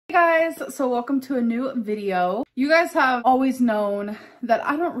guys, so welcome to a new video. You guys have always known that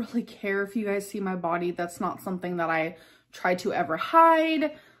I don't really care if you guys see my body. That's not something that I try to ever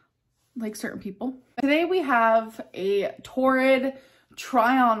hide, like certain people. Today we have a Torrid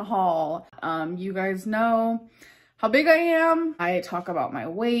try-on haul. You guys know how big I am. I talk about my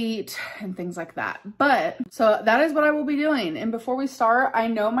weight and things like that. But so that is what I will be doing. And before we start, I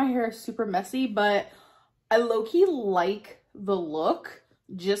know my hair is super messy, but I low-key like the look,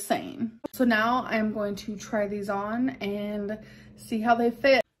 just saying. So now I'm going to try these on and see how they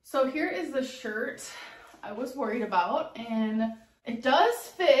fit. So here is the shirt I was worried about, and it does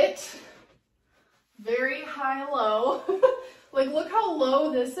fit very high-low. Like, look how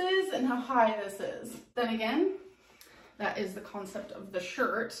low this is and how high this is. Then again, that is the concept of the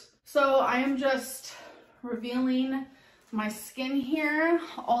shirt. So I am just revealing my skin here.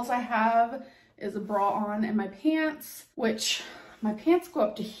 All I have is a bra on and my pants, which my pants go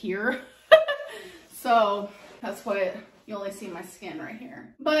up to here. So that's what you only see my skin right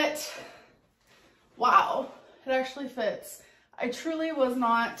here. But wow, it actually fits. I truly was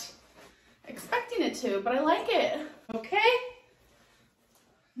not expecting it to, but I like it. Okay,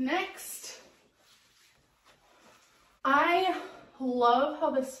 next. I love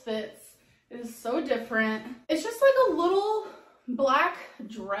how this fits. It is so different. It's just like a little black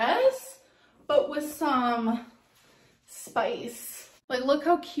dress, but with some spice. Like, look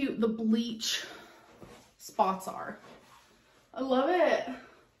how cute the bleach spots are. I love it.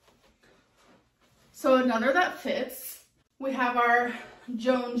 So another that fits. We have our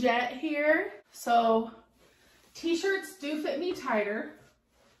Joan Jett here. So t-shirts do fit me tighter,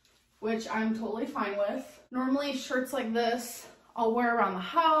 which I'm totally fine with. Normally shirts like this, I'll wear around the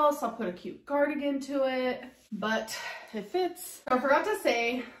house. I'll put a cute cardigan to it, but it fits. I forgot to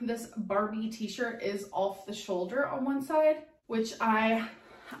say, this Barbie t-shirt is off the shoulder on one side, which I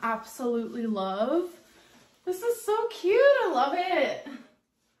absolutely love. This is so cute, I love it.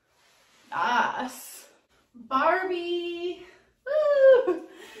 Yes, Barbie, woo,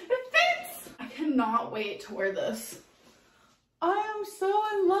 it fits. I cannot wait to wear this. I am so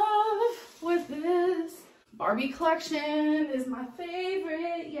in love with this. Barbie collection is my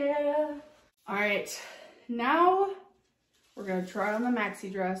favorite, yeah. All right, now we're gonna try on the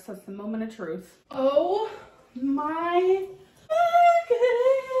maxi dress. That's the moment of truth. Oh my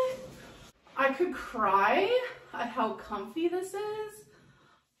goodness. I could cry at how comfy this is.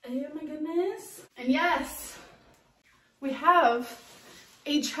 Oh my goodness. And yes, we have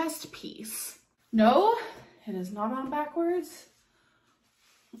a chest piece. No, it is not on backwards.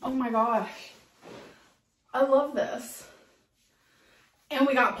 Oh my gosh. I love this. And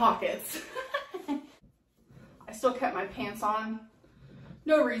we got pockets. I still kept my pants on.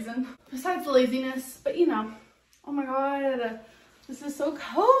 No reason besides laziness, but you know. Oh my god, this is so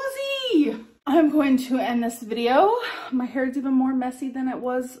cozy. I'm going to end this video. My hair is even more messy than it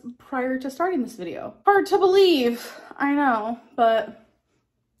was prior to starting this video. Hard to believe, I know, but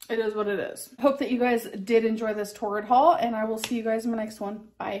it is what it is. Hope that you guys did enjoy this Torrid haul, and I will see you guys in my next one.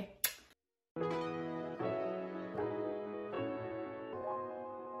 Bye.